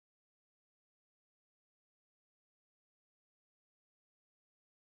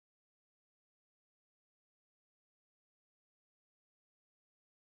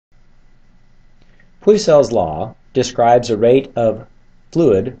Pouiselles Law describes a rate of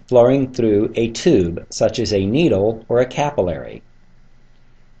fluid flowing through a tube, such as a needle or a capillary.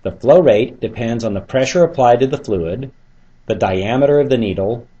 The flow rate depends on the pressure applied to the fluid, the diameter of the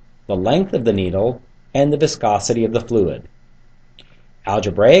needle, the length of the needle, and the viscosity of the fluid.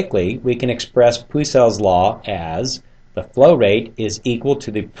 Algebraically, we can express Pouiselles' law as the flow rate is equal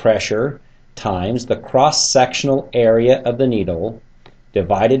to the pressure times the cross-sectional area of the needle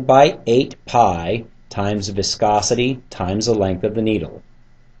divided by 8 pi times the viscosity times the length of the needle.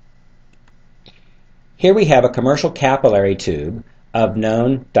 Here we have a commercial capillary tube of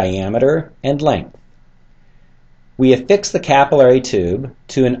known diameter and length. We affix the capillary tube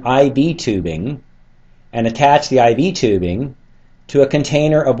to an IV tubing and attach the IV tubing to a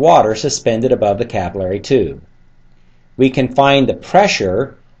container of water suspended above the capillary tube. We can find the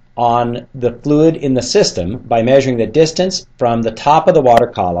pressure on the fluid in the system by measuring the distance from the top of the water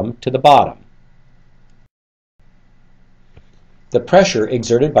column to the bottom. The pressure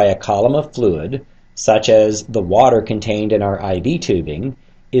exerted by a column of fluid, such as the water contained in our IV tubing,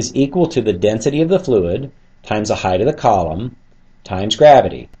 is equal to the density of the fluid times the height of the column times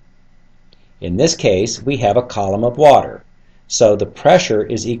gravity. In this case, we have a column of water, so the pressure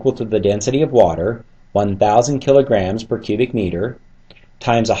is equal to the density of water, 1,000 kilograms per cubic meter,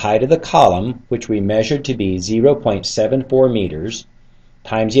 times the height of the column, which we measured to be 0.74 meters,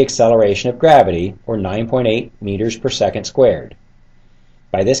 times the acceleration of gravity, or 9.8 meters per second squared.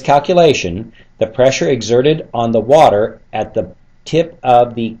 By this calculation, the pressure exerted on the water at the tip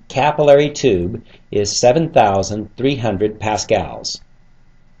of the capillary tube is 7,300 pascals.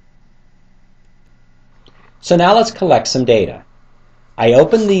 So now let's collect some data. I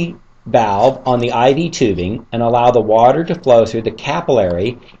open the valve on the IV tubing and allow the water to flow through the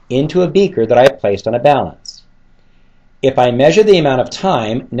capillary into a beaker that I have placed on a balance. If I measure the amount of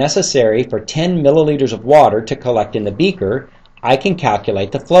time necessary for 10 milliliters of water to collect in the beaker, I can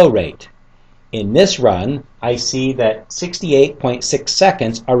calculate the flow rate. In this run, I see that 68.6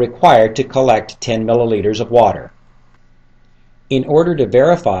 seconds are required to collect 10 milliliters of water. In order to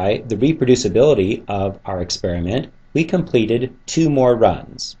verify the reproducibility of our experiment, we completed 2 more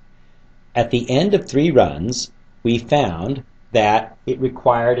runs. At the end of 3 runs, we found that it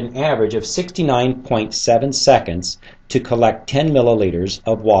required an average of 69.7 seconds to collect 10 milliliters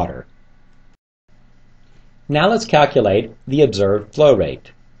of water. Now let's calculate the observed flow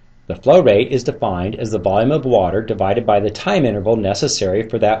rate. The flow rate is defined as the volume of water divided by the time interval necessary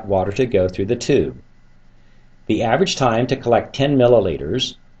for that water to go through the tube. The average time to collect 10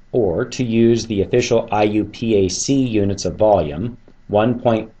 milliliters, or to use the official IUPAC units of volume,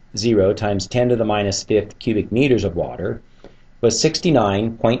 1.0 times 10 to the minus 5th cubic meters of water, was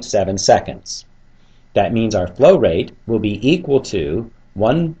 69.7 seconds. That means our flow rate will be equal to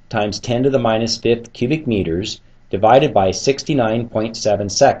 1 times 10 to the minus 5th cubic meters divided by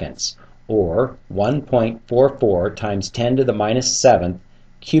 69.7 seconds, or 1.44 times 10 to the minus 7th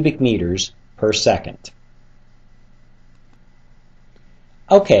cubic meters per second.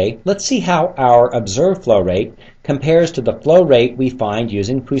 Okay, let's see how our observed flow rate compares to the flow rate we find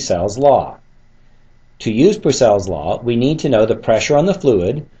using Pouiselles' law. To use Pouiselles' law, we need to know the pressure on the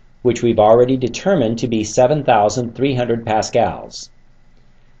fluid, which we've already determined to be 7,300 pascals.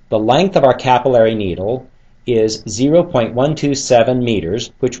 The length of our capillary needle is 0.127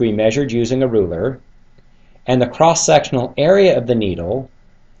 meters, which we measured using a ruler, and the cross-sectional area of the needle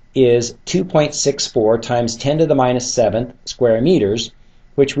is 2.64 times 10 to the minus 7th square meters,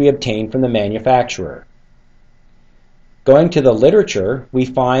 which we obtained from the manufacturer. Going to the literature, we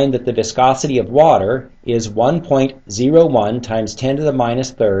find that the viscosity of water is 1.01 times 10 to the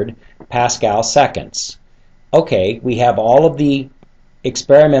minus 3rd Pascal seconds. Okay, we have all of the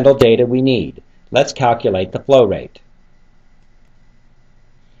experimental data we need. Let's calculate the flow rate.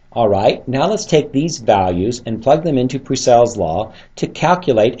 Alright, now let's take these values and plug them into Pouiselles' law to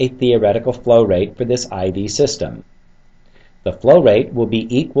calculate a theoretical flow rate for this IV system. The flow rate will be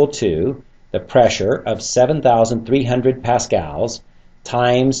equal to the pressure of 7,300 pascals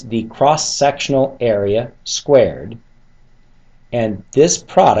times the cross-sectional area squared, and this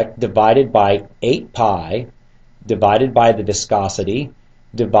product divided by 8 pi divided by the viscosity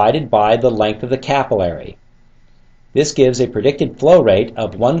divided by the length of the capillary. This gives a predicted flow rate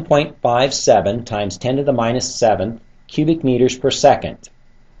of 1.57 times 10 to the minus 7th cubic meters per second.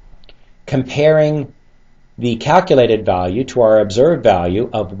 Comparing the calculated value to our observed value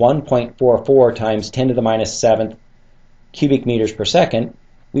of 1.44 times 10 to the minus 7th cubic meters per second,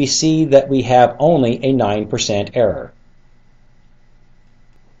 we see that we have only a 9% error.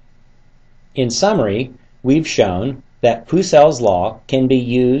 In summary, we've shown that Pouiselles' law can be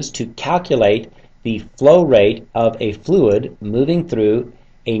used to calculate the flow rate of a fluid moving through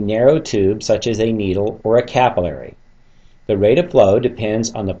a narrow tube such as a needle or a capillary. The rate of flow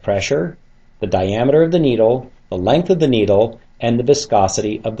depends on the pressure, the diameter of the needle, the length of the needle, and the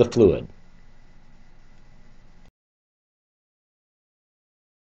viscosity of the fluid.